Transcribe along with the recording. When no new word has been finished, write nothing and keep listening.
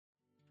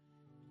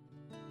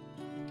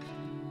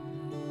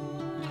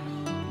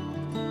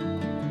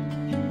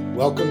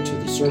Welcome to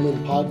the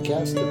Sermon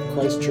Podcast of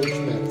Christ Church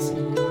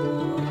Madison,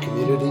 a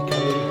community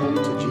coming home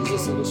to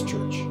Jesus and His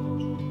church.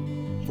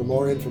 For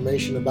more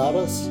information about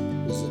us,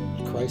 visit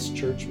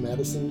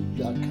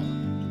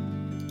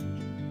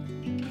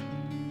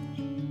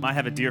christchurchmadison.com. I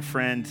have a dear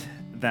friend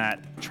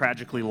that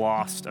tragically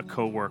lost a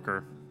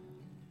coworker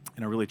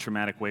in a really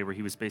traumatic way where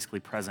he was basically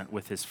present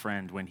with his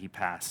friend when he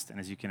passed. And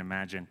as you can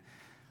imagine,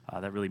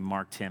 that really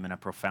marked him in a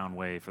profound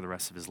way for the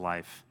rest of his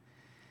life.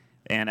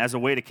 And as a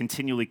way to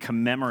continually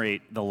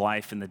commemorate the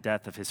life and the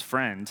death of his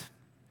friend,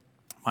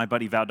 my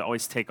buddy vowed to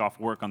always take off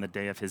work on the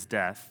day of his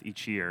death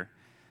each year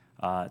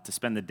to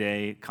spend the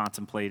day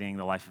contemplating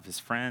the life of his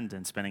friend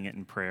and spending it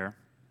in prayer.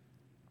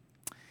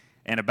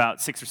 And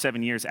about 6 or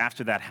 7 years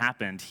after that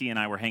happened, he and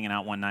I were hanging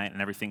out one night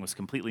and everything was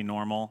completely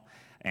normal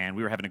and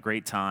we were having a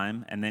great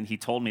time. And then he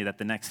told me that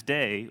the next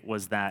day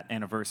was that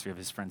anniversary of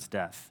his friend's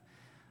death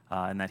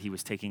and that he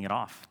was taking it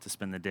off to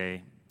spend the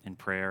day in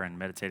prayer and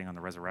meditating on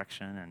the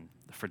resurrection and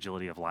the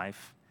fragility of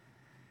life.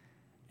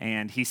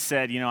 And he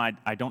said,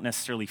 I don't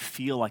necessarily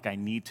feel like I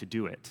need to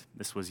do it.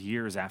 This was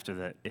years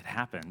after it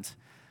happened.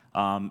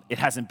 It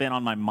hasn't been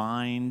on my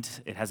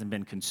mind. It hasn't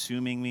been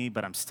consuming me,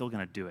 but I'm still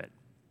going to do it.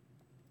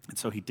 And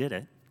so he did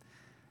it,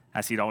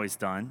 as he'd always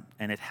done,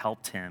 and it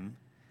helped him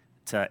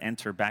to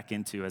enter back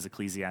into, as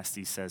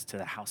Ecclesiastes says, to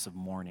the house of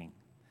mourning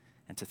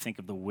and to think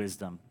of the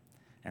wisdom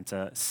and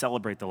to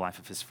celebrate the life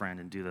of his friend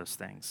and do those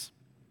things.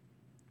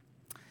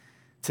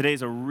 Today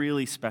is a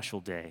really special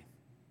day.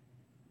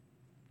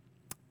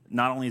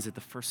 Not only is it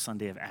the first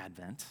Sunday of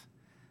Advent,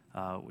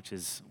 which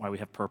is why we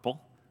have purple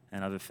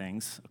and other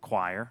things, a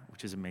choir,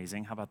 which is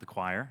amazing. How about the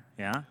choir?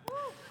 Yeah?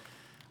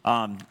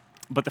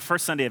 But the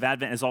first Sunday of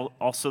Advent is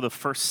also the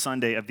first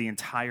Sunday of the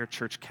entire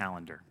church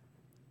calendar.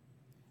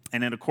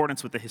 And in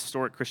accordance with the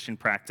historic Christian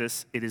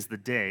practice, it is the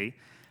day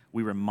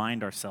we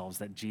remind ourselves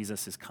that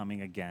Jesus is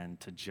coming again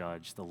to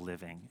judge the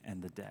living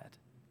and the dead.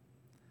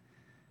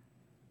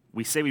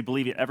 We say we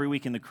believe it every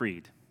week in the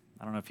Creed.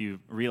 I don't know if you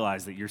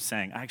realize that you're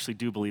saying, I actually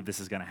do believe this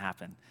is going to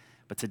happen.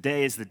 But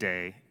today is the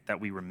day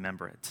that we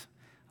remember it.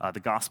 The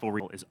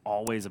gospel is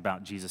always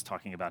about Jesus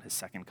talking about his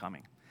second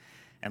coming.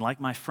 And like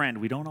my friend,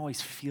 we don't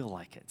always feel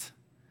like it.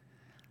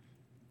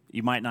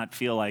 You might not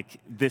feel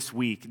like this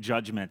week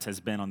Judgement has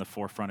been on the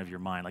forefront of your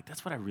mind. Like,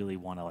 that's what I really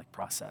want to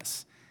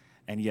process.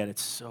 And yet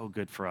it's so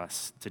good for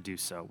us to do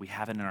so. We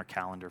have it in our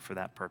calendar for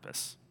that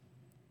purpose.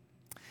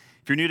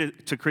 If you're new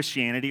to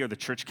Christianity or the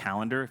church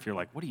calendar, if you're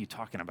like, what are you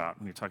talking about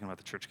when you're talking about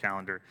the church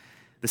calendar?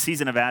 The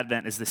season of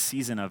Advent is the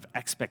season of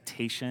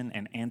expectation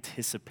and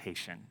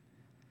anticipation.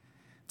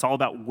 It's all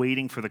about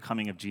waiting for the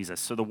coming of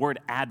Jesus. So the word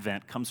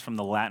Advent comes from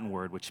the Latin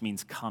word, which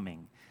means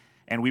coming.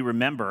 And we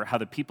remember how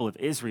the people of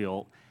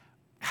Israel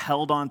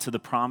held on to the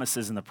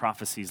promises and the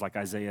prophecies, like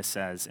Isaiah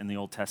says in the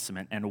Old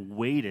Testament, and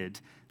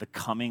waited the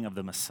coming of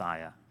the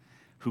Messiah,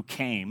 who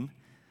came,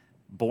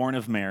 born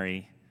of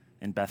Mary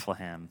in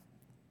Bethlehem,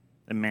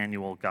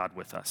 Emmanuel, God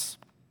with us.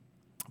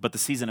 But the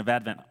season of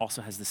Advent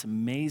also has this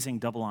amazing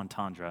double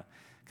entendre,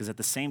 because at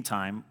the same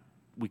time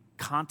we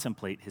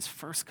contemplate his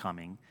first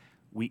coming,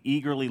 we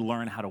eagerly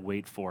learn how to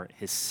wait for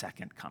his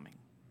second coming.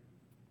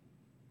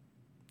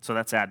 So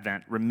that's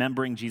Advent,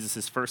 remembering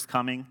Jesus' first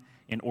coming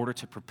in order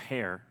to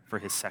prepare for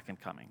his second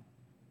coming.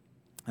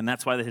 And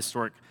that's why the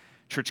historic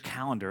church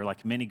calendar,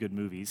 like many good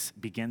movies,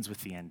 begins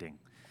with the ending.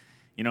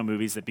 You know,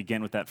 movies that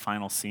begin with that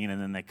final scene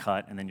and then they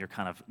cut and then you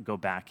kind of go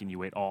back and you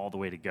wait all the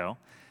way to go,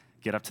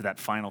 get up to that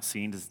final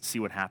scene to see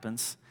what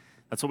happens.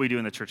 That's what we do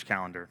in the church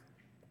calendar.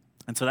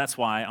 And so that's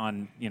why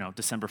on,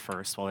 December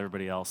 1st, while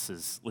everybody else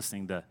is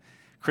listening to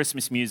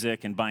Christmas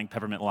music and buying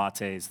peppermint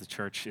lattes, the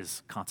church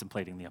is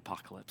contemplating the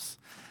apocalypse.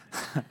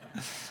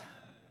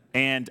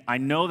 And I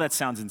know that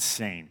sounds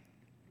insane.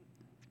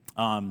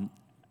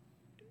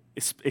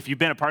 If you've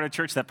been a part of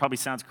church, that probably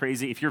sounds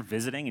crazy. If you're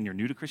visiting and you're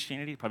new to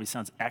Christianity, it probably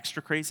sounds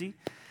extra crazy.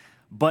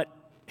 But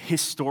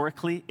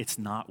historically, it's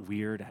not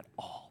weird at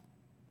all.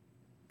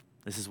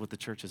 This is what the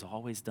church has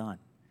always done.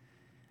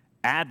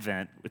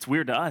 Advent, it's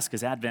weird to us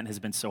because Advent has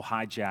been so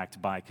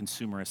hijacked by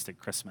consumeristic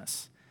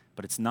Christmas.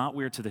 But it's not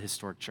weird to the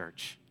historic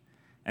church.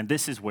 And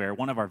this is where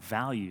one of our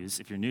values,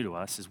 if you're new to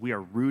us, is we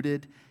are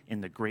rooted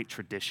in the great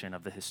tradition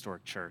of the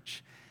historic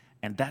church.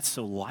 And that's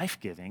so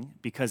life-giving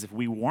because if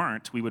we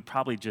weren't, we would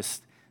probably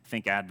just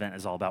think Advent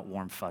is all about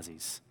warm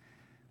fuzzies.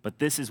 But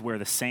this is where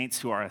the saints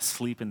who are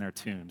asleep in their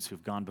tombs,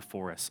 who've gone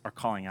before us, are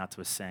calling out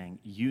to us saying,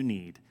 you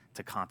need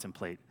to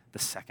contemplate the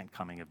second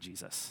coming of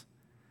Jesus,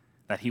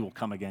 that he will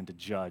come again to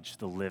judge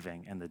the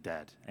living and the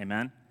dead.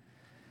 Amen?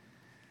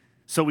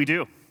 So we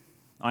do.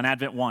 On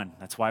Advent 1,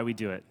 that's why we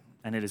do it.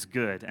 And it is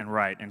good and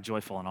right and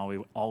joyful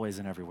and always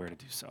and everywhere to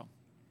do so.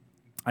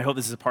 I hope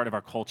this is a part of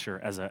our culture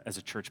as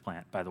a church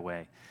plant, by the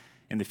way.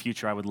 In the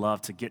future, I would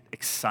love to get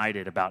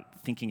excited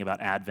about thinking about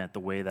Advent the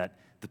way that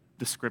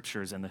the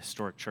scriptures and the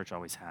historic church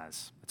always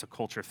has. It's a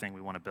culture thing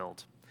we want to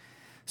build.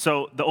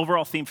 So the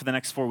overall theme for the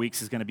next 4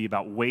 weeks is going to be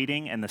about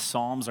waiting, and the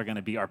Psalms are going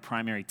to be our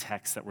primary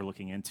text that we're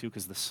looking into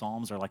because the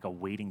Psalms are like a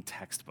waiting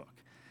textbook.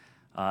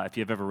 If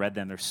you've ever read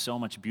them, there's so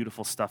much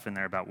beautiful stuff in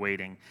there about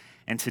waiting.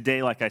 And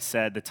today, like I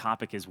said, the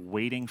topic is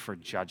waiting for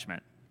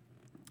judgment,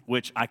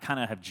 which I kind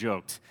of have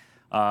joked.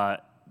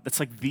 That's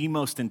like the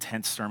most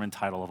intense sermon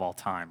title of all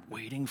time,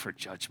 Waiting for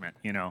Judgment,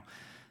 I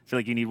feel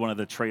like you need one of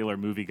the trailer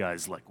movie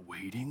guys like,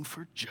 waiting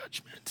for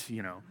judgment,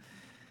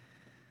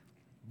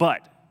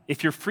 But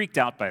if you're freaked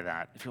out by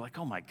that, if you're like,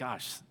 oh my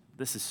gosh,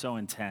 this is so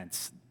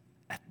intense,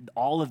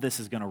 all of this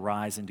is going to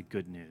rise into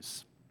good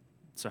news.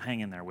 So hang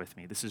in there with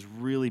me. This is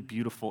really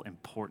beautiful,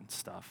 important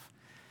stuff.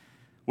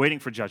 Waiting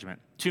for judgment.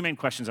 Two main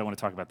questions I want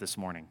to talk about this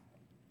morning.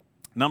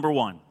 Number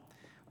one,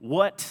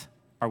 what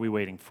are we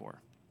waiting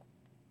for?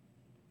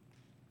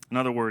 In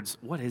other words,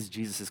 what is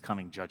Jesus'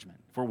 coming judgment?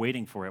 If we're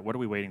waiting for it, what are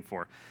we waiting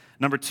for?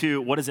 Number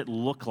two, what does it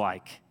look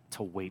like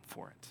to wait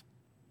for it?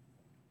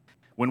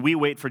 When we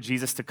wait for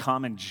Jesus to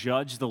come and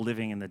judge the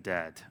living and the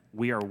dead,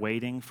 we are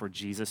waiting for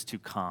Jesus to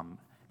come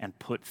and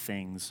put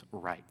things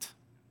right.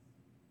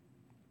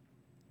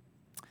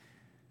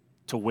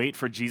 To wait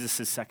for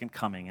Jesus' second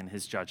coming and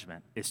his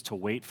judgment is to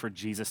wait for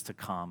Jesus to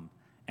come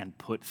and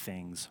put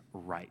things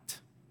right.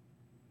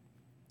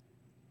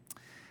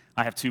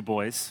 I have two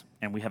boys,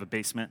 and we have a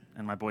basement,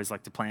 and my boys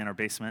like to play in our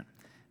basement.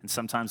 And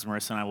sometimes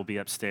Marissa and I will be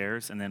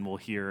upstairs, and then we'll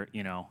hear,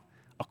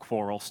 a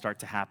quarrel start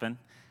to happen,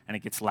 and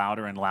it gets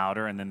louder and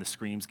louder, and then the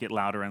screams get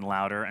louder and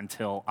louder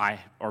until I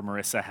or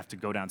Marissa have to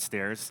go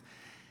downstairs.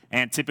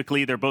 And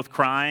typically, they're both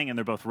crying, and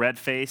they're both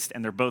red-faced,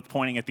 and they're both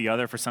pointing at the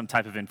other for some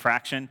type of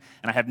infraction,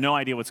 and I have no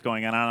idea what's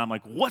going on, and I'm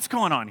like, what's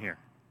going on here?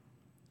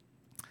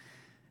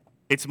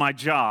 It's my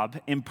job,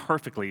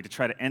 imperfectly, to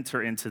try to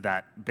enter into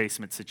that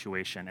basement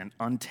situation and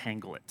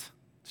untangle it,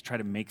 to try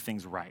to make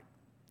things right.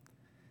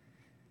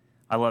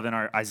 I love in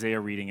our Isaiah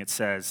reading, it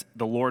says,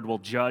 the Lord will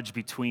judge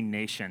between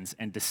nations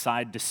and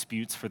decide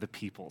disputes for the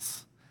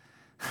peoples.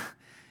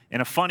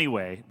 In a funny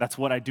way, that's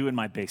what I do in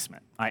my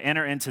basement. I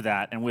enter into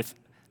that, and with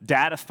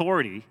dad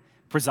authority,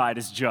 preside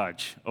as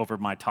judge over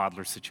my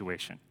toddler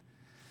situation.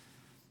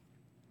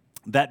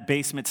 That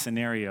basement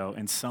scenario,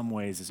 in some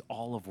ways, is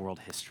all of world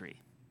history.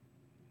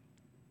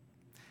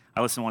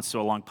 I listened once to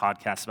a long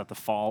podcast about the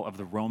fall of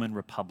the Roman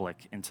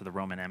Republic into the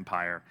Roman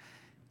Empire.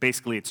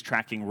 Basically, it's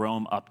tracking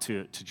Rome up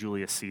to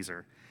Julius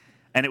Caesar.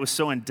 And it was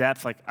so in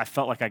depth, like I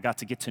felt like I got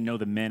to get to know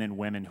the men and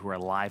women who were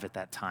alive at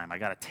that time. I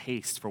got a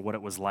taste for what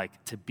it was like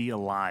to be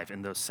alive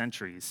in those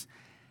centuries.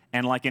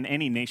 And like in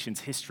any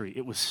nation's history,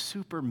 it was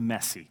super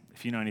messy.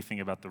 If you know anything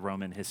about the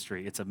Roman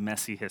history, it's a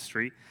messy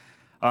history.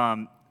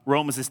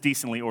 Rome was this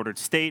decently ordered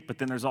state, but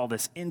then there's all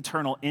this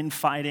internal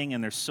infighting,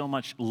 and there's so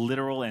much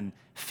literal and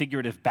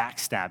figurative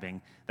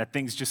backstabbing that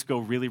things just go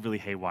really, really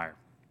haywire.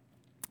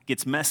 It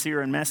gets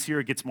messier and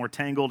messier, it gets more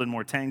tangled and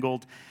more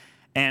tangled.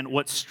 And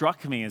what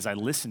struck me as I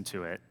listened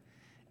to it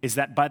is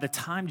that by the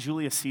time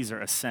Julius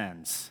Caesar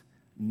ascends,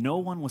 no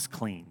one was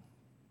clean.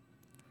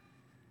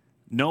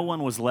 No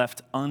one was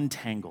left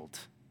untangled.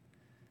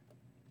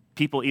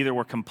 People either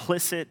were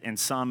complicit in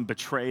some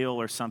betrayal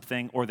or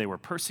something, or they were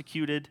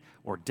persecuted,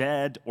 or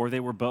dead, or they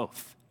were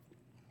both.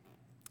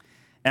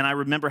 And I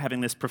remember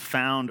having this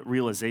profound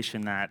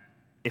realization that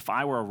if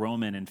I were a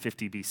Roman in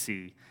 50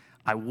 BC,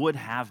 I would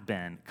have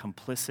been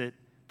complicit,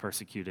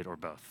 persecuted, or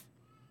both.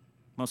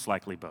 Most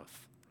likely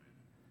both.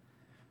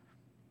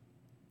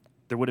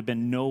 There would have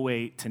been no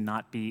way to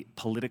not be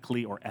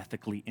politically or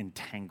ethically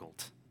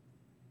entangled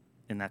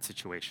in that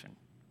situation.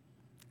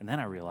 And then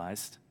I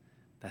realized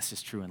that's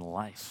just true in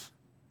life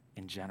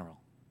in general,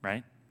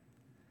 right?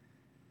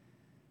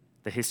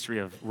 The history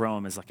of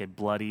Rome is like a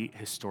bloody,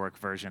 historic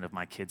version of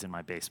my kids in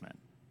my basement.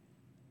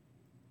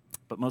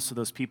 But most of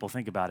those people,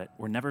 think about it,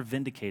 were never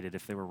vindicated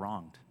if they were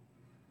wronged.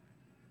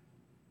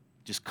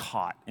 Just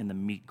caught in the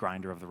meat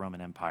grinder of the Roman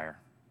Empire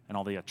and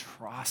all the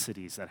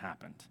atrocities that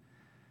happened.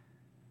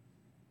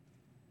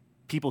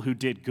 People who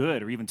did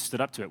good or even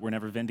stood up to it were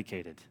never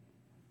vindicated.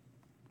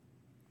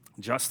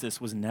 Justice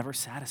was never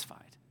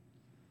satisfied.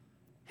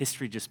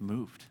 History just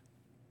moved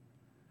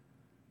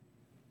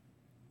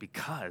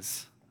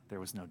because there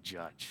was no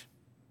judge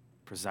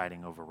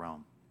presiding over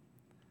Rome.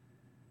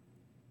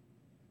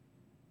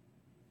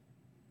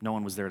 No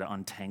one was there to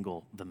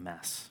untangle the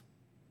mess.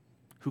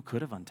 Who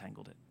could have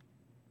untangled it?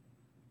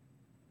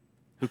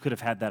 Who could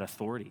have had that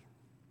authority?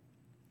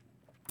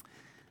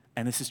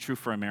 And this is true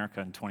for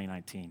America in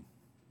 2019,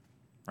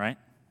 right?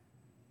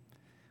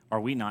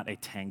 Are we not a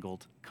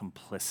tangled,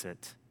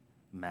 complicit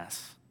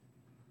mess?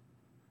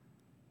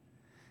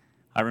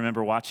 I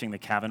remember watching the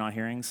Kavanaugh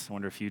hearings. I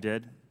wonder if you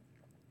did.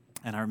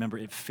 And I remember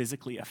it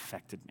physically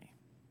affected me.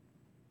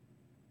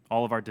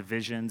 All of our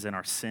divisions and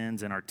our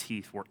sins and our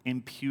teeth were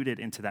imputed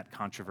into that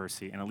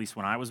controversy. And at least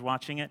when I was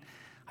watching it,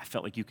 I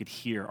felt like you could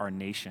hear our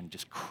nation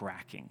just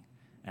cracking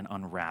and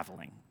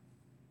unraveling.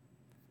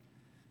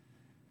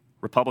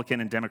 Republican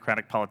and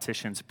Democratic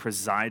politicians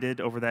presided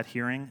over that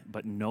hearing,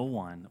 but no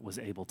one was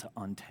able to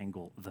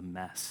untangle the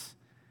mess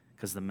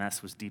because the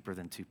mess was deeper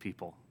than two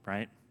people,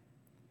 right?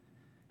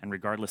 And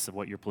regardless of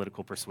what your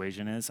political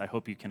persuasion is, I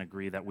hope you can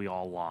agree that we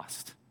all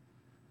lost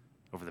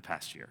over the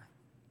past year.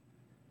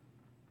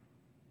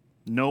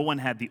 No one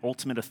had the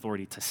ultimate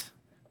authority to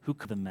who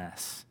could the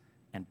mess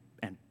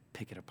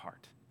pick it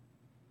apart,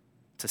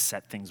 to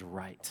set things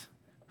right?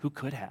 Who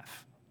could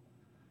have?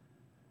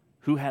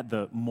 Who had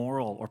the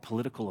moral or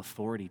political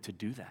authority to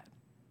do that?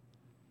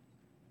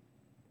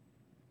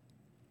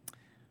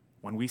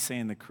 When we say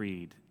in the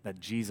Creed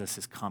that Jesus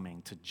is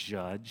coming to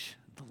judge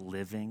the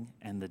living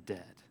and the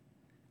dead,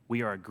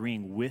 we are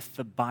agreeing with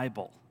the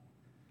Bible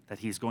that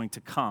he's going to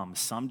come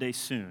someday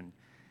soon,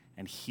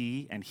 and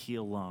he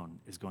alone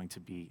is going to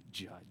be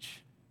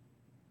judge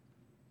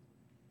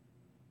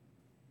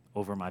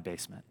over my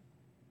basement,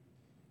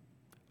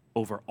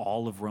 over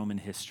all of Roman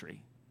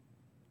history,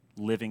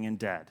 living and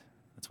dead.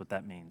 That's what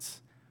that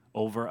means.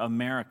 Over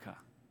America.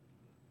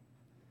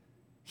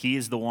 He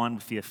is the one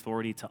with the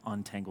authority to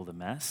untangle the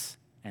mess,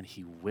 and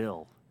he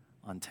will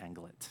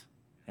untangle it.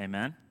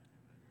 Amen?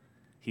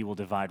 He will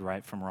divide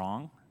right from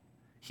wrong.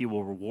 He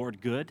will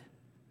reward good.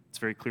 It's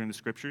very clear in the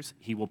scriptures.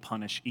 He will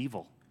punish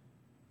evil.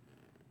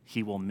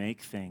 He will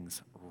make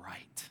things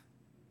right.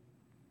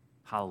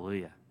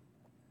 Hallelujah.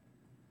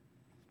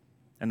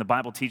 And the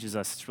Bible teaches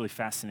us, it's really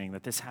fascinating,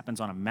 that this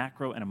happens on a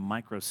macro and a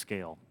micro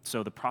scale.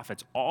 So the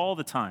prophets all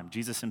the time,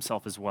 Jesus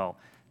himself as well,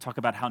 talk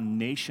about how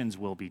nations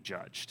will be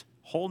judged,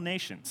 whole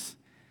nations.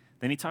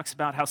 Then he talks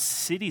about how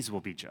cities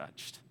will be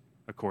judged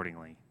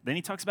accordingly. Then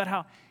he talks about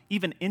how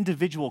even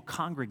individual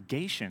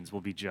congregations will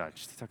be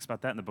judged. He talks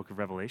about that in the book of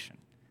Revelation.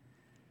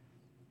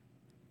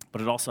 But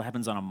it also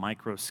happens on a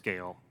micro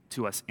scale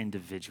to us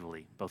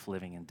individually, both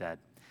living and dead.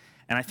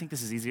 And I think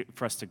this is easy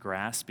for us to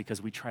grasp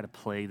because we try to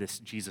play this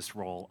Jesus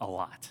role a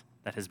lot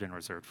that has been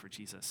reserved for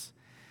Jesus.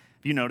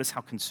 Have you noticed how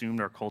consumed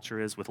our culture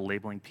is with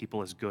labeling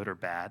people as good or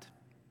bad?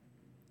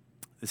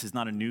 This is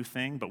not a new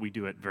thing, but we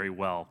do it very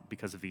well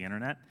because of the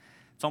internet.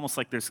 It's almost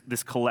like there's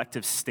this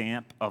collective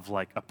stamp of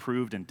like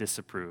approved and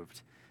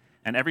disapproved.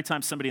 And every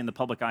time somebody in the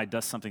public eye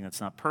does something that's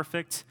not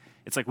perfect,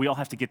 it's like we all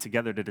have to get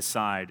together to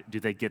decide,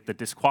 do they get the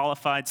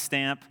disqualified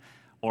stamp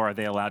or are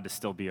they allowed to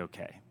still be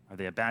okay? Are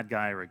they a bad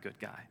guy or a good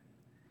guy?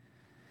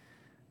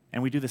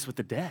 And we do this with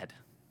the dead.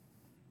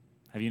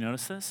 Have you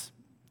noticed this?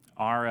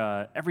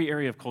 Every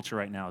area of culture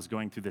right now is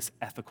going through this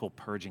ethical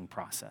purging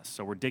process.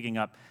 So we're digging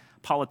up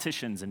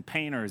politicians and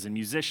painters and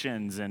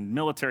musicians and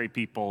military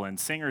people and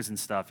singers and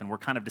stuff, and we're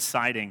kind of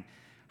deciding,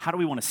 how do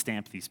we want to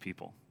stamp these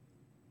people?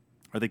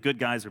 Are they good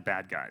guys or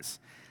bad guys?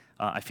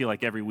 I feel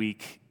like every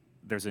week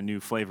there's a new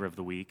flavor of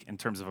the week in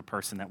terms of a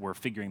person that we're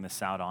figuring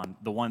this out on.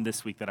 The one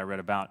this week that I read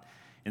about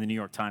in the New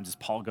York Times is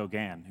Paul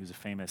Gauguin, who's a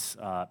famous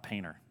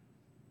painter.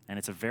 And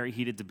it's a very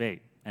heated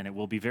debate, and it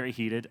will be very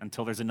heated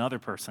until there's another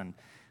person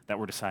that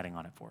we're deciding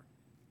on it for.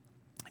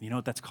 And you know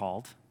what that's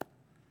called?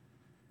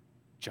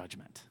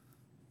 Judgment.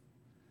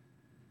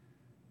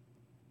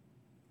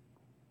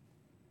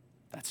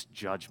 That's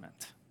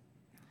judgment.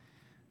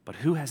 But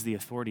who has the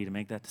authority to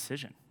make that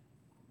decision?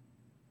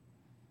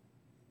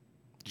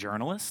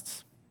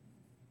 Journalists?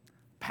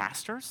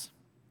 Pastors?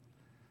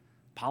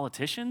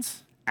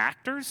 Politicians?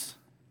 Actors?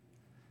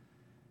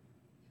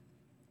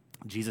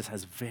 Jesus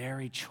has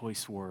very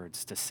choice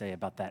words to say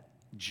about that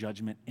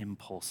judgment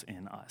impulse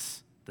in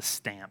us, the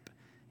stamp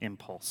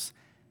impulse.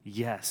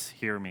 Yes,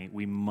 hear me,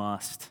 we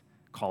must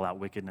call out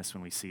wickedness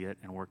when we see it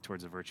and work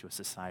towards a virtuous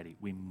society.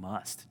 We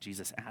must.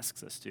 Jesus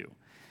asks us to.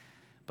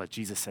 But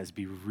Jesus says,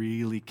 be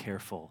really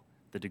careful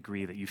the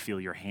degree that you feel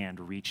your hand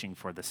reaching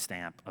for the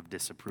stamp of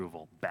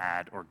disapproval,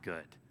 bad or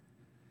good.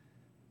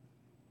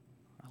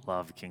 I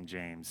love King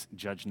James.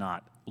 Judge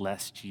not,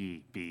 lest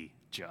ye be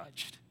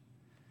judged.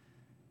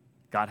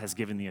 God has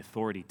given the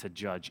authority to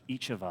judge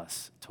each of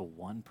us to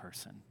one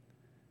person.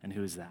 And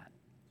who is that?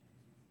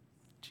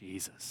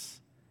 Jesus.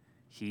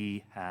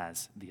 He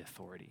has the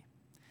authority.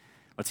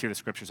 Let's hear the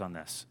scriptures on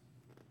this.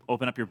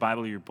 Open up your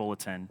Bible or your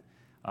bulletin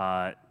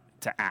to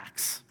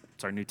Acts.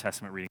 It's our New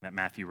Testament reading that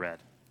Matthew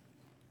read.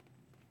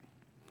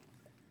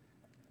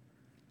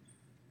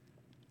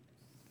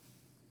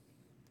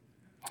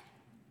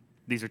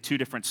 These are two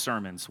different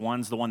sermons.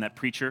 One's the one that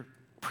Peter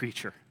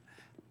preached.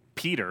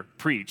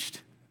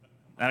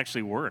 That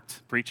actually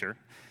worked, preacher.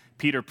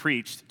 Peter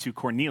preached to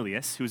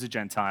Cornelius, who's a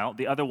Gentile.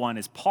 The other one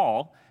is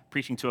Paul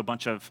preaching to a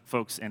bunch of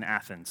folks in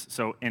Athens.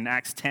 So in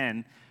Acts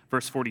 10,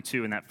 verse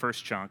 42, in that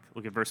first chunk,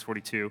 look at verse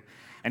 42.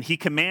 And he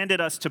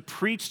commanded us to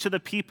preach to the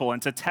people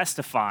and to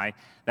testify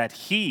that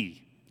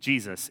he,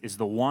 Jesus, is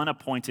the one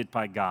appointed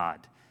by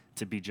God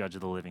to be judge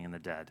of the living and the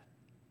dead.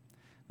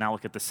 Now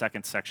look at the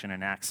second section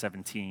in Acts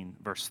 17,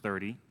 verse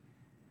 30.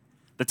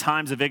 The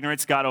times of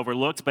ignorance God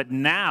overlooked, but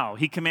now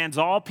he commands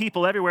all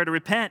people everywhere to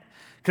repent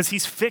because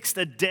he's fixed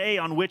a day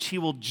on which he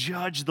will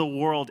judge the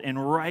world in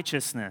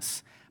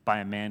righteousness by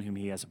a man whom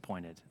he has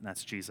appointed, and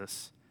that's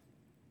Jesus.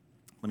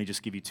 Let me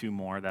just give you two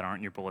more that aren't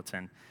in your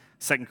bulletin.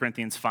 2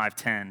 Corinthians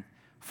 5:10,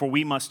 for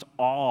we must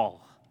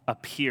all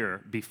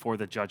appear before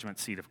the judgment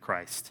seat of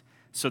Christ,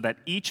 so that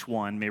each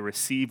one may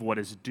receive what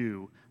is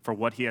due for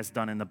what he has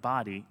done in the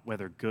body,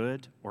 whether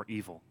good or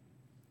evil.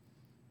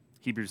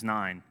 Hebrews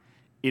 9,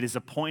 it is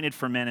appointed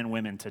for men and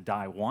women to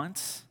die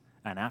once,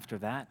 and after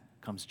that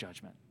comes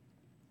judgment.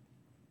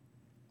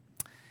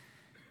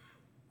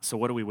 So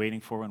what are we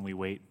waiting for when we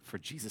wait for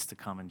Jesus to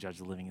come and judge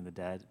the living and the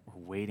dead?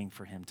 We're waiting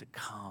for him to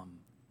come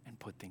and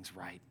put things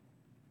right.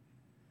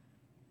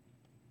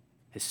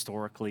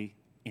 Historically,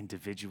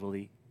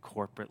 individually,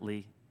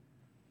 corporately.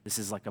 This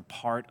is like a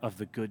part of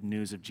the good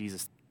news of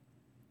Jesus.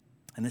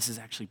 And this is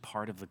actually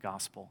part of the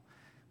gospel.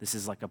 This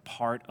is like a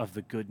part of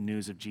the good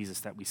news of Jesus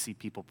that we see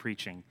people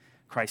preaching.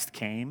 Christ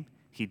came,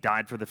 he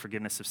died for the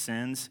forgiveness of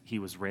sins, he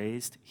was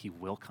raised, he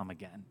will come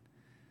again.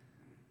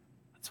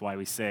 That's why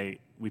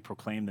we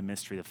proclaim the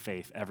mystery of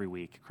faith every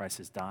week. Christ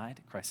has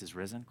died, Christ has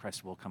risen,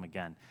 Christ will come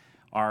again.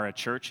 Our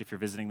church, if you're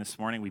visiting this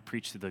morning, we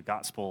preached through the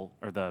gospel,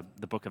 or the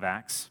book of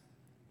Acts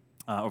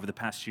over the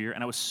past year,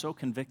 and I was so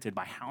convicted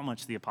by how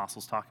much the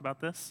apostles talk about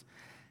this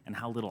and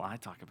how little I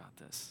talk about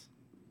this.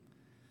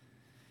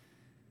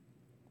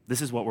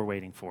 This is what we're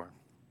waiting for.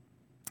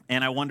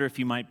 And I wonder if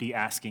you might be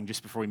asking,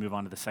 just before we move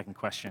on to the second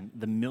question,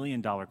 the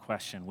million-dollar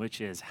question, which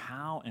is,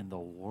 how in the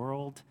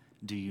world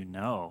do you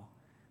know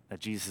that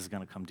Jesus is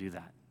going to come do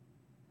that?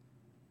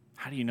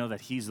 How do you know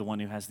that he's the one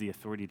who has the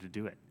authority to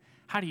do it?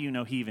 How do you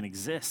know he even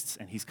exists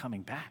and he's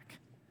coming back?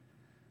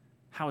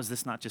 How is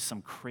this not just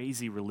some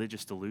crazy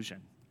religious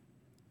delusion?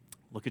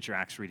 Look at your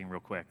Acts reading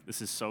real quick.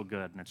 This is so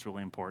good and it's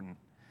really important.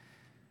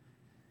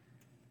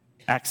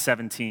 Acts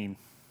 17,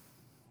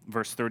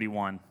 verse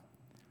 31.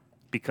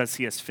 Because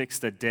he has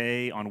fixed a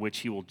day on which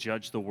he will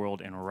judge the world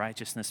in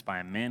righteousness by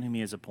a man whom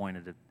he has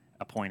appointed,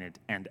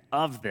 and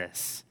of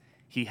this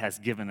he has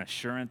given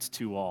assurance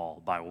to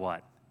all by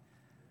what?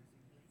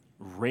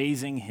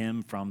 Raising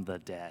him from the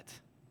dead.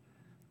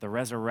 The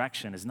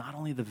resurrection is not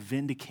only the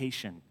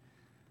vindication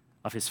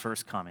of his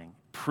first coming,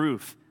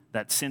 proof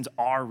that sins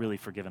are really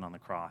forgiven on the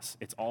cross,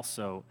 it's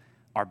also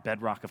our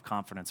bedrock of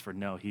confidence for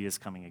no, he is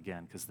coming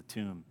again because the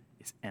tomb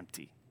is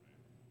empty.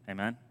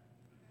 Amen?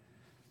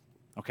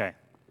 Okay.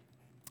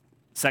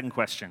 Second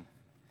question.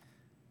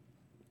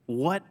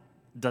 What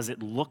does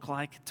it look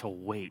like to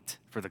wait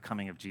for the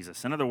coming of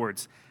Jesus? In other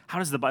words, how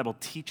does the Bible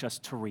teach us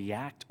to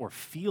react or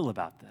feel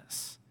about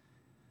this?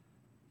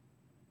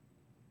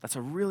 That's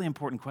a really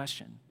important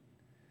question.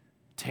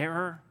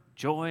 Terror,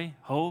 joy,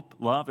 hope,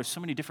 love, there's so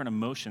many different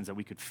emotions that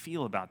we could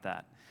feel about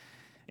that.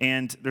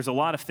 And there's a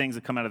lot of things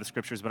that come out of the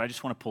scriptures, but I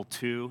just want to pull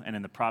two, and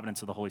in the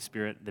providence of the Holy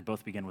Spirit, they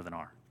both begin with an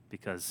R,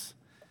 because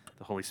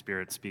the Holy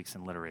Spirit speaks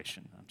in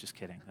alliteration. I'm just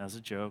kidding. That was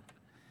a joke.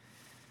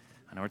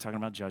 I know we're talking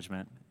about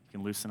judgment. You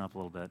can loosen up a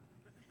little bit.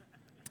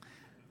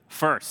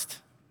 First,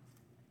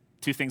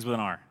 two things with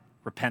an R.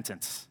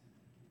 Repentance.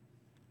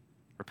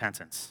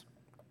 Repentance.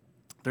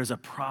 There's a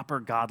proper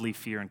godly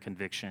fear and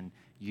conviction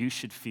you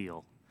should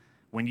feel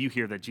when you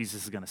hear that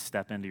Jesus is going to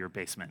step into your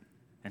basement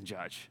and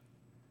judge.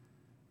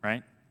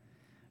 Right?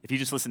 If you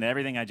just listen to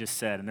everything I just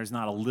said and there's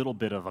not a little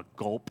bit of a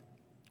gulp,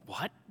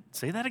 what?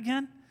 Say that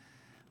again?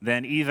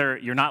 Then either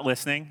you're not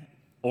listening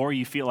or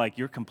you feel like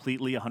you're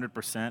completely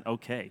 100%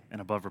 okay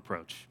and above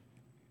reproach.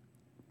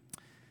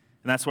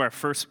 And that's why our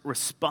first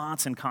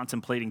response in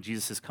contemplating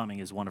Jesus' coming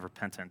is one of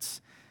repentance.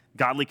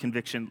 Godly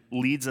conviction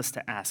leads us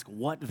to ask,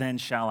 what then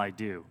shall I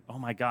do? Oh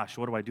my gosh,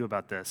 what do I do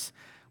about this?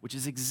 Which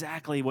is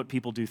exactly what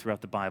people do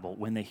throughout the Bible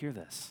when they hear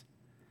this.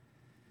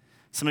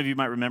 Some of you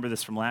might remember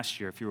this from last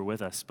year if you were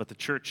with us, but the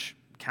church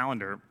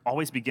calendar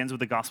always begins with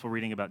the gospel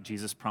reading about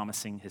Jesus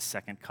promising his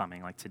second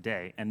coming, like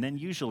today. And then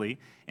usually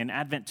in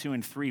Advent 2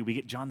 and 3, we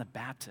get John the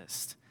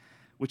Baptist,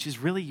 which is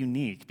really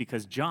unique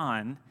because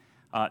John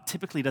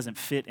typically doesn't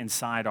fit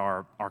inside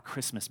our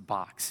Christmas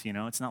box. You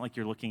know, it's not like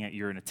you're looking at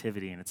your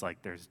nativity and it's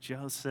like there's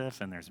Joseph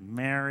and there's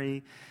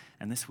Mary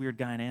and this weird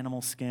guy in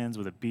animal skins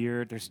with a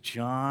beard. There's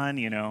John,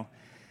 you know.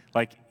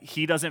 Like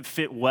he doesn't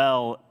fit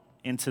well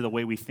into the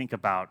way we think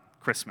about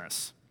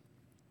Christmas.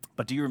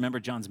 But do you remember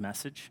John's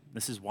message?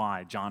 This is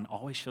why John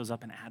always shows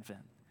up in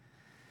Advent.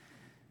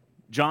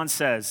 John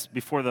says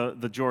before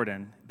the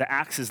Jordan, the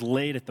axe is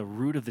laid at the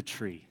root of the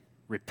tree.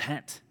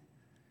 Repent.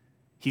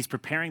 He's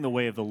preparing the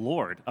way of the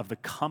Lord, of the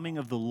coming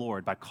of the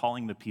Lord by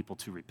calling the people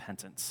to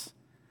repentance.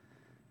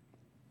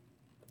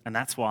 And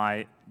that's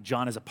why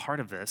John is a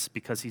part of this,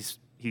 because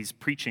he's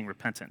preaching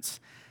repentance.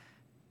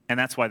 And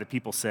that's why the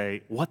people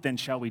say, what then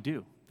shall we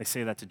do? They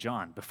say that to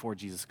John before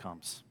Jesus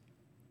comes.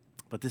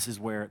 But this is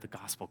where the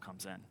gospel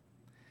comes in.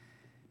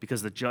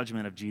 Because the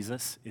judgment of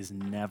Jesus is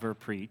never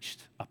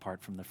preached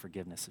apart from the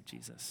forgiveness of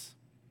Jesus.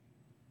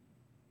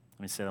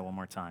 Let me say that one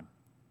more time,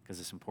 because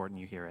it's important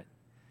you hear it.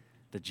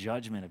 The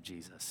judgment of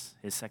Jesus,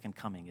 his second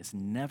coming, is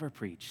never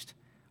preached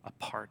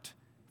apart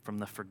from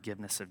the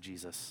forgiveness of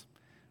Jesus,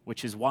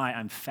 which is why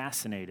I'm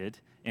fascinated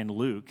in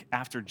Luke.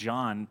 After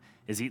John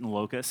is eating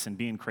locusts and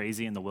being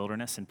crazy in the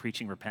wilderness and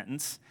preaching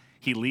repentance,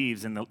 he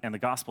leaves, and the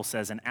gospel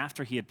says, and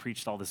after he had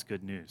preached all this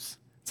good news.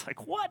 It's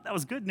like, what? That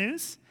was good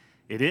news?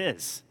 It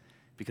is,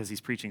 because he's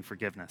preaching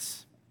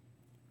forgiveness.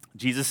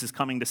 Jesus is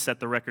coming to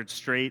set the record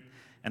straight,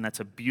 and that's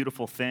a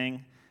beautiful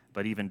thing,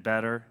 but even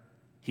better,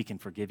 he can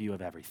forgive you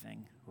of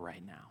everything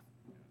right now.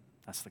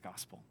 That's the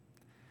gospel.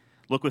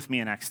 Look with me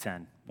in Acts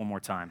 10 one more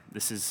time.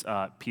 This is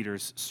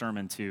Peter's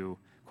sermon to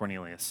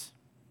Cornelius.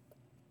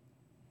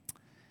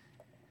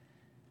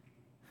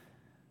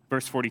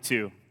 Verse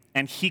 42,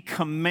 and he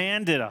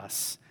commanded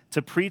us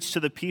to preach to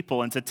the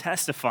people and to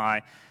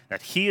testify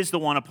that he is the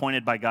one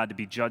appointed by God to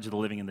be judge of the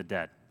living and the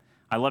dead.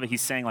 I love it.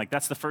 He's saying, like,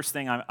 that's the first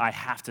thing I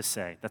have to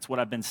say. That's what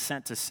I've been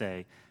sent to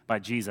say by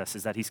Jesus,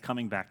 is that he's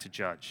coming back to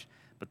judge.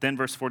 But then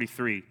verse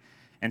 43,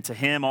 and to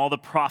him all the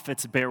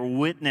prophets bear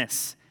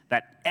witness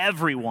that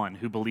everyone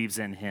who believes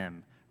in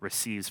him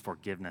receives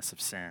forgiveness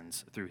of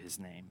sins through his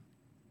name.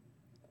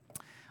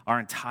 Our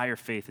entire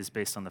faith is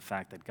based on the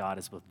fact that God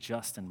is both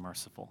just and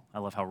merciful. I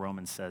love how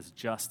Romans says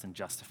just and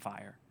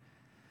justifier.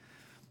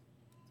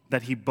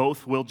 That he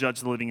both will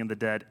judge the living and the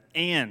dead,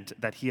 and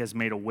that he has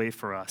made a way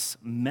for us,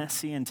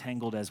 messy and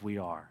tangled as we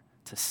are,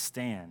 to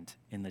stand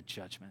in the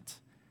judgment.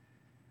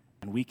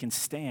 And we can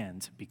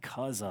stand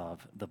because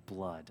of the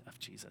blood of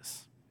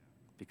Jesus,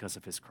 because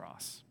of his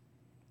cross.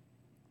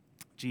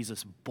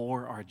 Jesus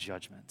bore our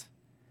judgment.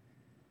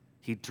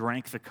 He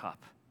drank the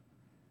cup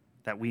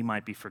that we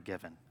might be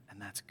forgiven,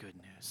 and that's good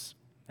news.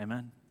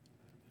 Amen?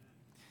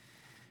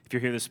 If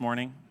you're here this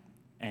morning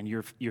and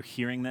you're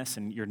hearing this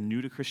and you're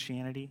new to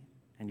Christianity,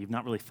 and you've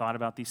not really thought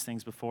about these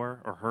things before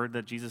or heard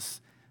that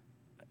Jesus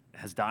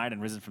has died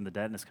and risen from the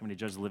dead and is coming to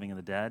judge the living and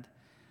the dead,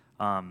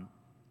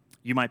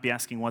 you might be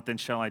asking, what then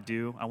shall I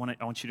do? I want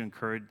to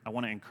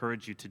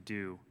encourage you to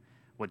do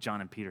what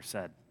John and Peter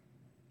said.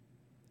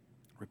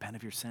 Repent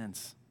of your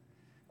sins.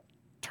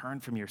 Turn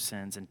from your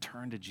sins and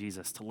turn to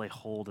Jesus to lay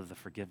hold of the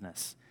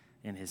forgiveness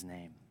in his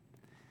name.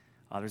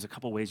 There's a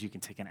couple ways you can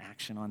take an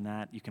action on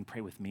that. You can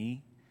pray with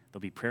me. There'll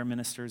be prayer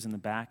ministers in the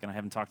back, and I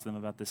haven't talked to them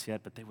about this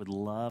yet, but they would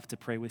love to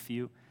pray with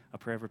you a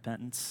prayer of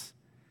repentance.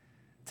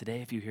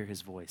 Today, if you hear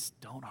his voice,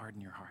 don't harden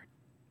your heart.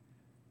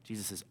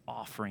 Jesus is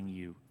offering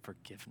you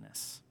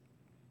forgiveness.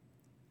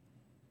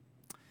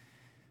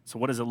 So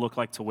what does it look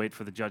like to wait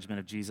for the judgment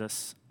of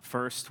Jesus?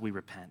 First, we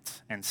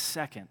repent. And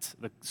second,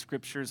 the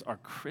scriptures are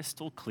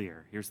crystal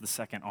clear. Here's the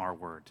second R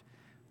word.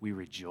 We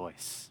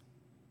rejoice.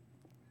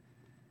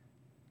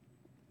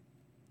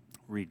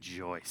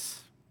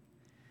 Rejoice.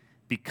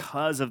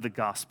 Because of the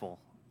gospel,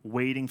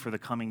 waiting for the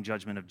coming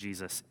judgment of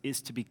Jesus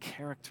is to be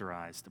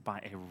characterized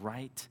by a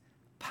right,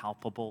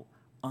 palpable,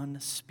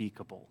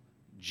 unspeakable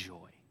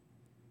joy.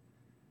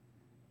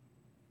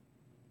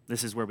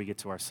 This is where we get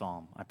to our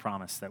psalm. I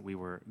promised that we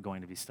were going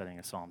to be studying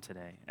a psalm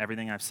today.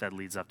 Everything I've said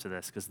leads up to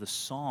this, because the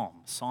psalm,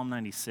 Psalm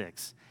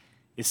 96,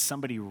 is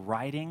somebody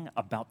writing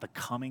about the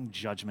coming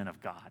judgment of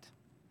God.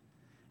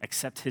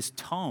 Except his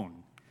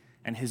tone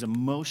and his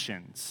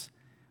emotions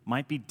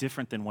might be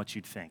different than what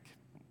you'd think.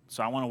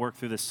 So I want to work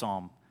through this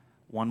psalm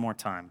one more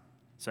time.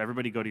 So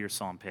everybody go to your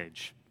psalm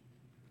page.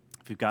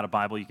 If you've got a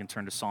Bible, you can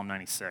turn to Psalm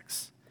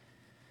 96.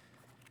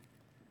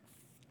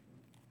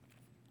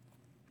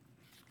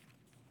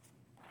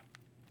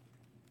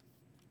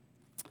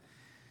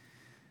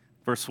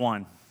 Verse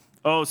 1.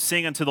 Oh,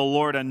 sing unto the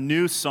Lord a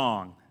new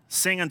song.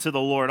 Sing unto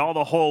the Lord, all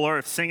the whole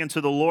earth. Sing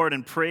unto the Lord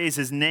and praise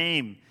his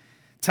name.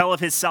 Tell of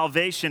his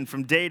salvation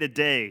from day to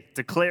day.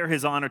 Declare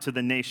his honor to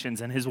the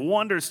nations and his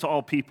wonders to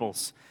all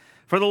peoples.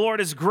 For the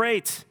Lord is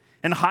great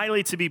and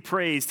highly to be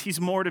praised. He's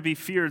more to be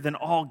feared than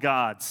all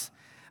gods.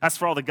 As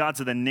for all the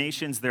gods of the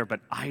nations, they're but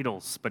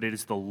idols, but it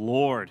is the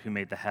Lord who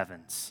made the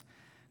heavens.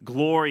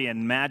 Glory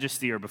and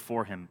majesty are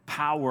before him.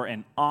 Power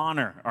and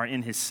honor are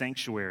in his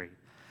sanctuary.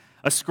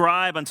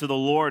 Ascribe unto the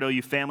Lord, O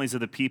you families of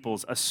the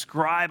peoples.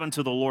 Ascribe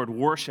unto the Lord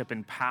worship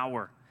and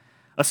power.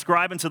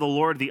 Ascribe unto the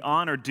Lord the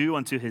honor due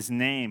unto his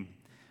name.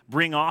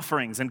 Bring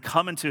offerings and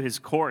come into his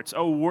courts.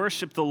 Oh,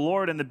 worship the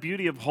Lord in the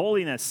beauty of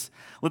holiness.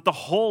 Let the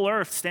whole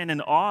earth stand in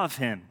awe of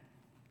him.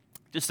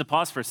 Just to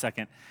pause for a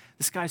second,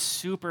 this guy's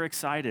super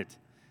excited.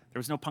 There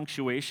was no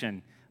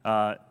punctuation,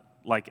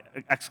 like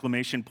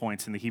exclamation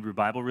points in the Hebrew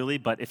Bible, really,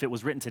 but if it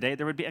was written today,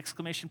 there would be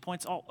exclamation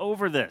points all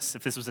over this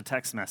if this was a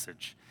text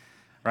message,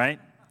 right?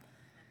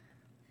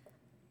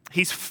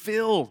 He's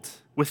filled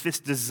with this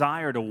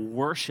desire to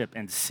worship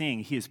and sing.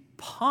 He is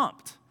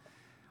pumped.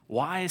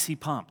 Why is he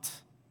pumped?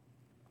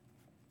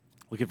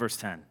 Look at verse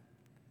 10.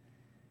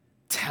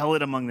 Tell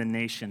it among the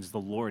nations, the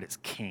Lord is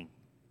king.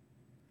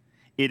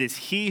 It is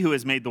he who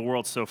has made the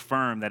world so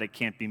firm that it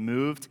can't be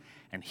moved,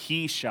 and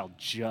he shall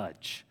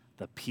judge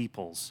the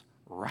peoples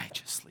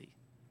righteously.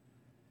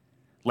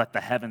 Let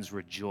the heavens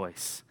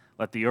rejoice.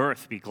 Let the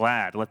earth be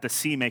glad. Let the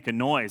sea make a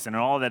noise, and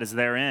all that is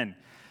therein.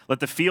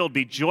 Let the field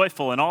be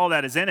joyful, and all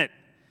that is in it.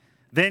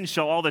 Then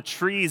shall all the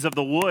trees of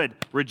the wood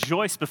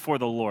rejoice before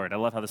the Lord. I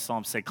love how the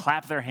Psalms say,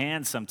 clap their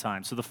hands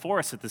sometimes. So the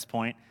forest at this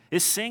point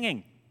is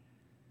singing.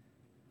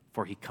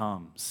 For he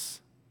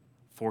comes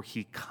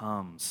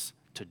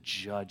to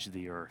judge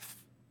the earth,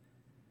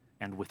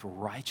 and with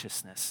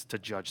righteousness to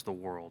judge the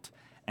world,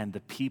 and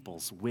the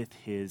peoples with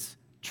his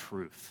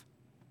truth.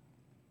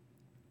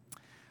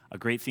 A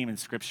great theme in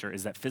Scripture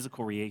is that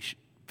physical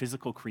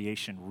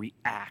creation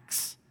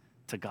reacts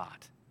to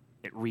God.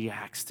 It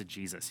reacts to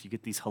Jesus. You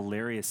get these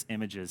hilarious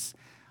images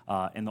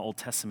in the Old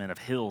Testament of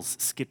hills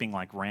skipping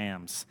like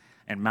rams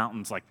and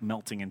mountains like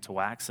melting into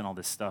wax and all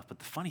this stuff. But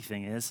the funny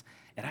thing is,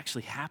 it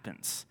actually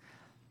happens.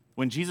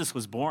 When Jesus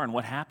was born,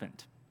 what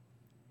happened?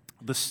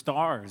 The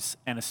stars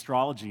and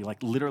astrology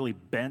like literally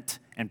bent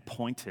and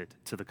pointed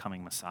to the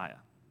coming Messiah.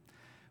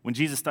 When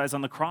Jesus dies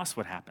on the cross,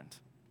 what happened?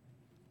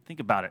 Think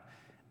about it.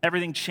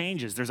 everything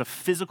changes. There's a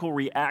physical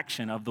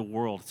reaction of the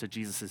world to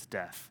Jesus'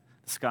 death.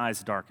 The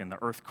skies darken,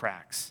 the earth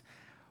cracks.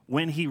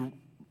 When he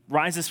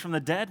rises from the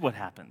dead, what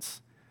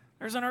happens?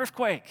 There's an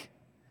earthquake.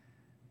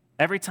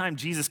 Every time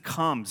Jesus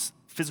comes,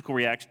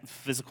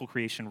 physical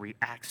creation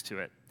reacts to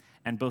it.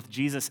 And both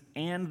Jesus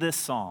and this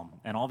psalm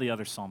and all the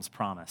other psalms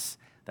promise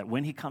that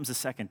when he comes a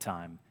second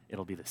time,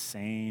 it'll be the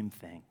same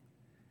thing.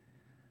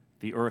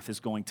 The earth is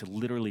going to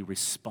literally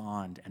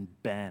respond and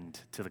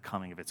bend to the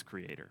coming of its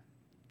creator.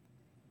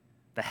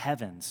 The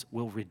heavens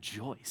will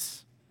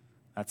rejoice.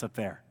 That's up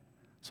there.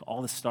 So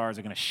all the stars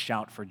are going to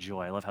shout for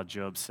joy. I love how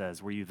Job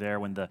says, were you there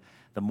when the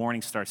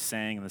morning stars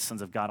sang and the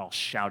sons of God all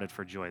shouted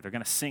for joy? They're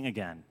going to sing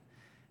again.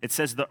 It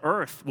says the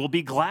earth will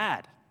be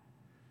glad.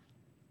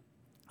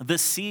 The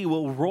sea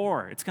will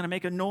roar. It's going to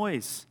make a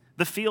noise.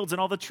 The fields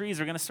and all the trees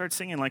are going to start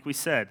singing, like we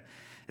said.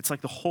 It's like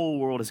the whole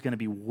world is going to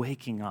be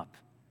waking up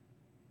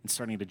and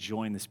starting to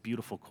join this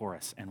beautiful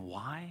chorus. And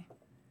why?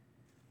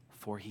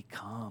 For he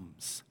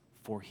comes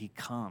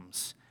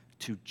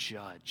to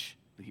judge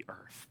the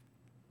earth.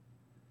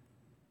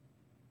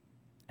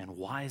 And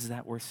why is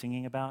that worth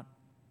singing about?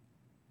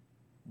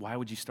 Why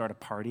would you start a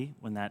party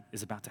when that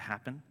is about to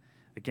happen?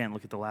 Again,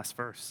 look at the last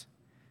verse.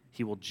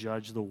 He will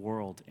judge the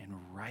world in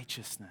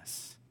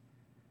righteousness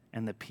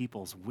and the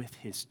peoples with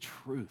his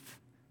truth.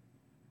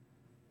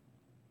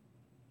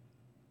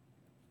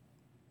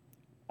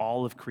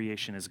 All of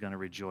creation is going to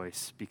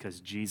rejoice because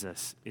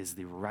Jesus is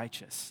the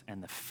righteous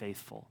and the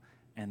faithful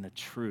and the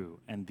true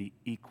and the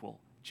equal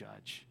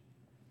judge.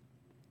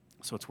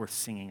 So it's worth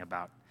singing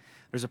about.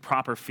 There's a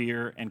proper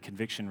fear and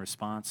conviction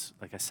response,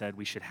 like I said,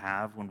 we should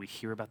have when we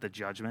hear about the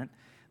judgment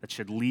that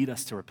should lead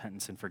us to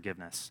repentance and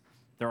forgiveness.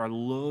 There are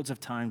loads of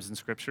times in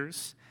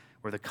scriptures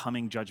where the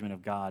coming judgment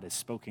of God is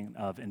spoken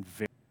of in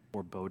very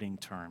foreboding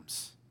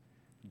terms.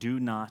 Do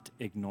not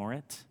ignore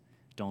it.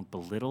 Don't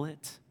belittle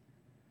it.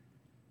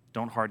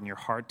 Don't harden your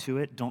heart to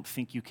it. Don't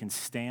think you can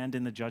stand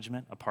in the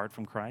judgment apart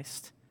from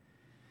Christ.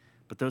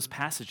 But those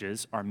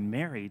passages are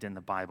married in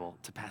the Bible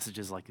to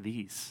passages like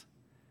these,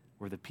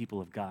 where the people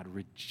of God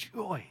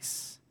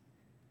rejoice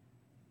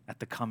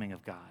at the coming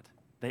of God.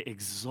 They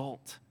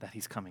exult that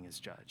he's coming as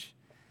judge.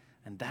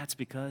 And that's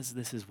because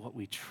this is what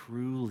we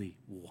truly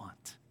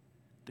want.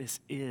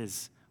 This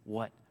is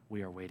what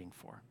we are waiting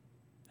for.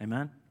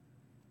 Amen?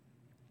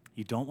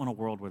 You don't want a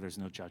world where there's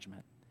no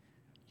judgment.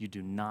 You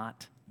do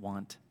not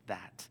want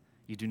that.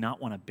 You do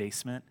not want a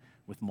basement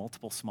with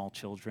multiple small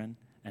children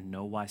and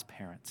no wise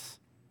parents.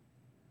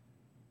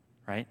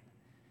 Right?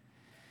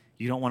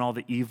 You don't want all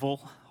the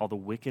evil, all the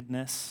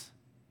wickedness,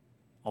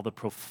 all the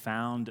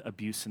profound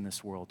abuse in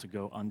this world to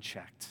go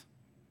unchecked.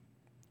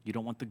 You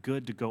don't want the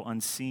good to go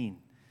unseen.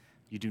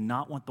 You do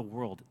not want the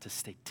world to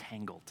stay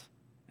tangled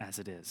as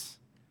it is.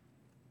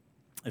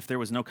 If there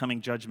was no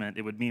coming judgment,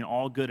 it would mean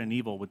all good and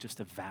evil would just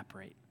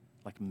evaporate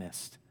like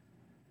mist.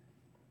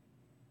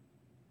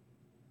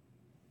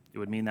 It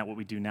would mean that what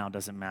we do now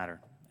doesn't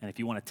matter. And if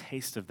you want a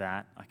taste of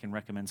that, I can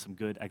recommend some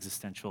good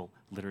existential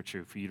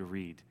literature for you to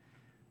read,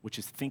 which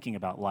is thinking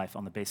about life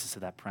on the basis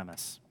of that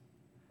premise.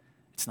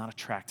 It's not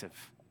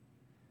attractive.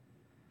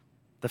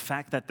 The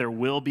fact that there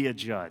will be a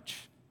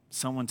judge,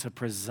 someone to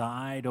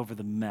preside over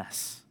the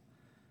mess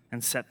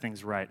and set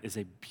things right, is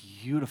a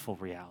beautiful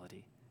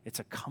reality. It's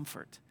a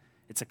comfort.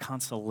 It's a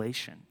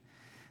consolation.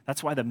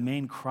 That's why the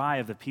main cry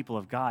of the people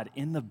of God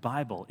in the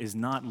Bible is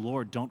not,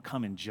 Lord, don't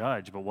come and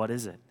judge, but what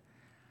is it?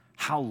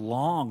 How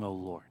long, O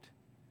Lord?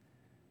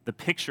 The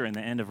picture in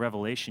the end of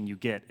Revelation you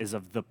get is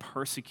of the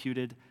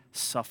persecuted,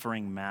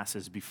 suffering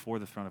masses before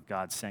the throne of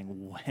God saying,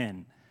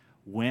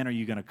 when are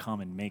you going to come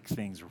and make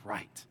things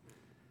right?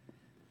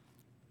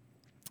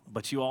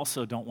 But you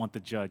also don't want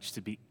the judge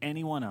to be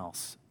anyone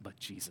else but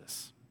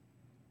Jesus.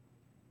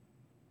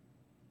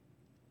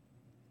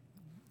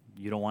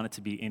 You don't want it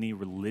to be any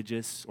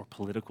religious or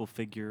political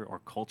figure or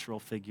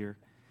cultural figure.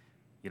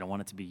 You don't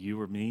want it to be you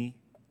or me.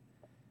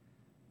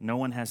 No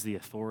one has the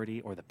authority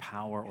or the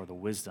power or the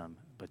wisdom,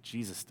 but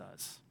Jesus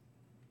does.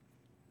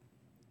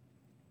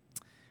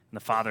 And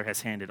the Father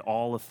has handed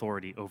all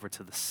authority over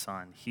to the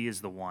Son. He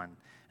is the one.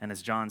 And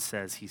as John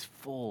says, he's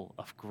full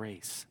of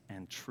grace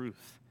and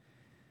truth.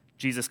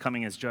 Jesus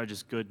coming as judge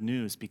is good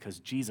news because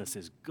Jesus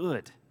is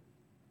good.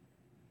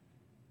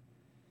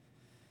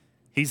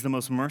 He's the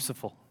most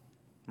merciful,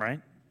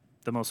 right?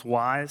 The most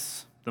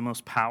wise, the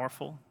most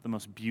powerful, the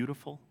most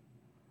beautiful.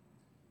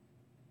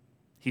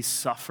 He's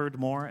suffered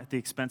more at the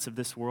expense of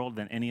this world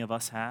than any of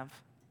us have.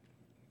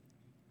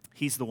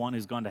 He's the one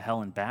who's gone to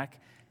hell and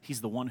back.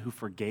 He's the one who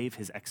forgave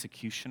his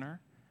executioner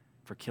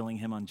for killing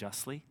him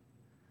unjustly.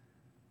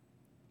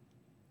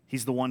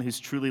 He's the one who's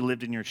truly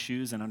lived in your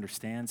shoes and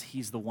understands.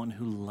 He's the one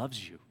who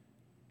loves you.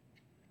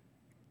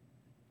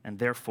 And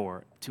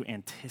therefore, to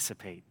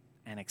anticipate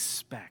and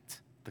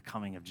expect the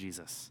coming of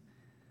Jesus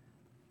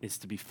is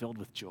to be filled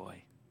with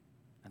joy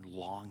and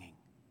longing.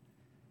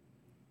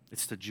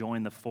 It's to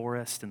join the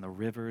forest and the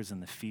rivers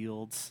and the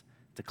fields,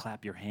 to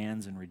clap your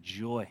hands and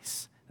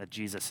rejoice that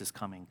Jesus is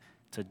coming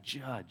to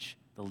judge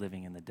the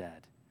living and the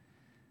dead.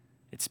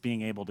 It's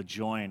being able to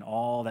join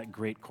all that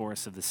great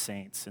chorus of the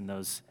saints in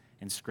those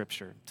in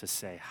Scripture to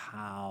say,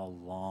 how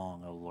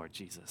long, O Lord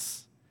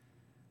Jesus?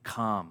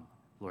 Come,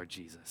 Lord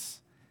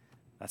Jesus.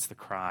 That's the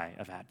cry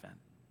of Advent.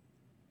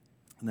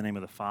 In the name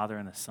of the Father,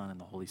 and the Son, and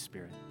the Holy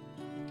Spirit.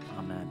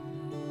 Amen.